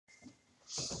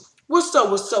What's up,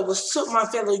 my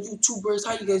fellow YouTubers?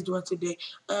 How you guys doing today?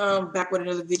 Back with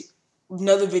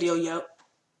another video, yep.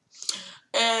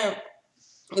 And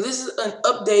this is an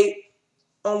update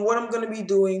on what I'm gonna be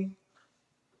doing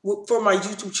for my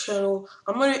YouTube channel.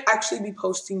 I'm gonna actually be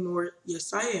posting more.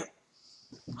 Yes, I am.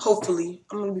 Hopefully,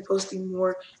 I'm gonna be posting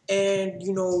more. And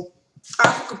I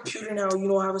have a computer now.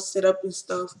 I have a setup and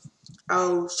stuff.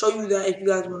 I'll show you that if you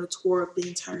guys want to tour of the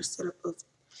entire setup of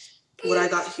what I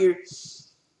got here.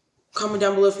 Comment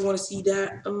down below if you want to see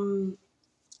that.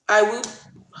 I will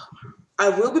I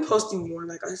will be posting more,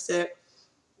 like I said,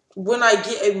 when I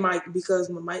get a mic, because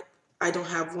my mic, I don't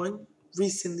have one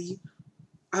recently.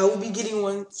 I will be getting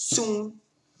one soon,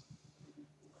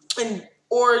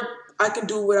 or I can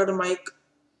do it without a mic.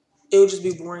 It will just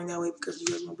be boring that way because you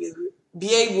guys won't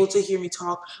be able to hear me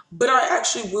talk. But I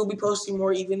actually will be posting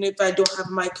more, even if I don't have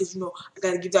a mic, because I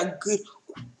gotta give that good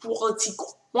quality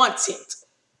content.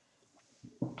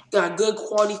 Got good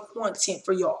quality content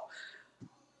for y'all.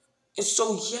 And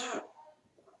so yeah,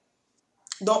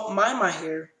 don't mind my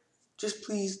hair. Just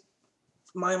please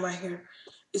mind my hair.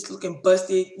 It's looking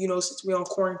busted, since we're on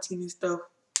quarantine and stuff.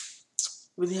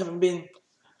 Really haven't been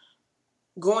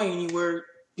going anywhere,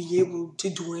 be able to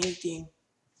do anything.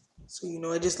 So,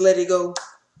 I just let it go.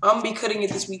 I'm gonna be cutting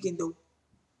it this weekend though.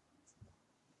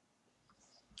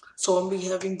 So I'm gonna be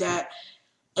having that.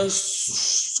 And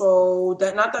so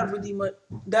that not that really much,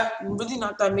 that really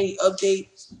not that many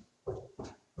updates.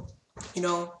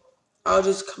 I'll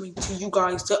just coming to you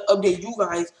guys to update you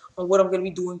guys on what I'm gonna be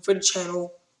doing for the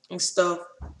channel and stuff.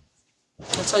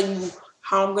 I'll tell you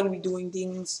how I'm gonna be doing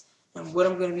things and what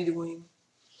I'm gonna be doing.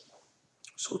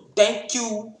 So thank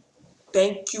you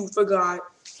for God.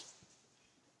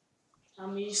 How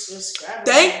many subscribers?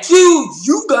 Thank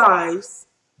you guys,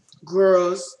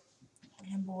 girls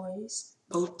and boys,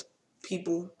 both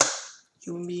people,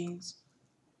 human beings,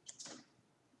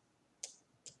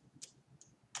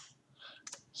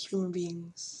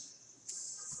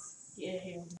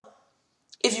 Yeah.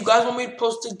 If you guys want me to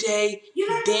post today,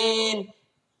 then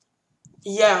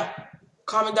yeah,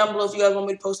 comment down below if you guys want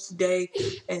me to post today.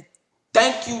 And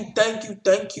thank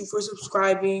you for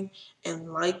subscribing and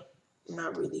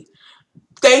not really.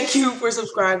 Thank you for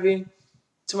subscribing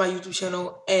to my YouTube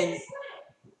channel and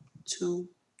to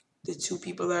the 2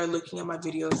 people that are looking at my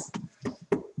videos.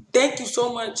 Thank you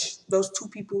so much, those 2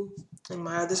 people and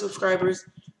my other subscribers,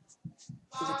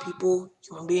 for the people,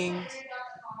 human beings.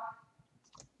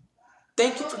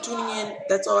 Thank you for tuning in.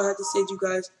 That's all I have to say to you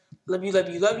guys. Love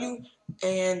you,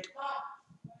 and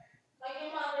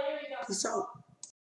peace out.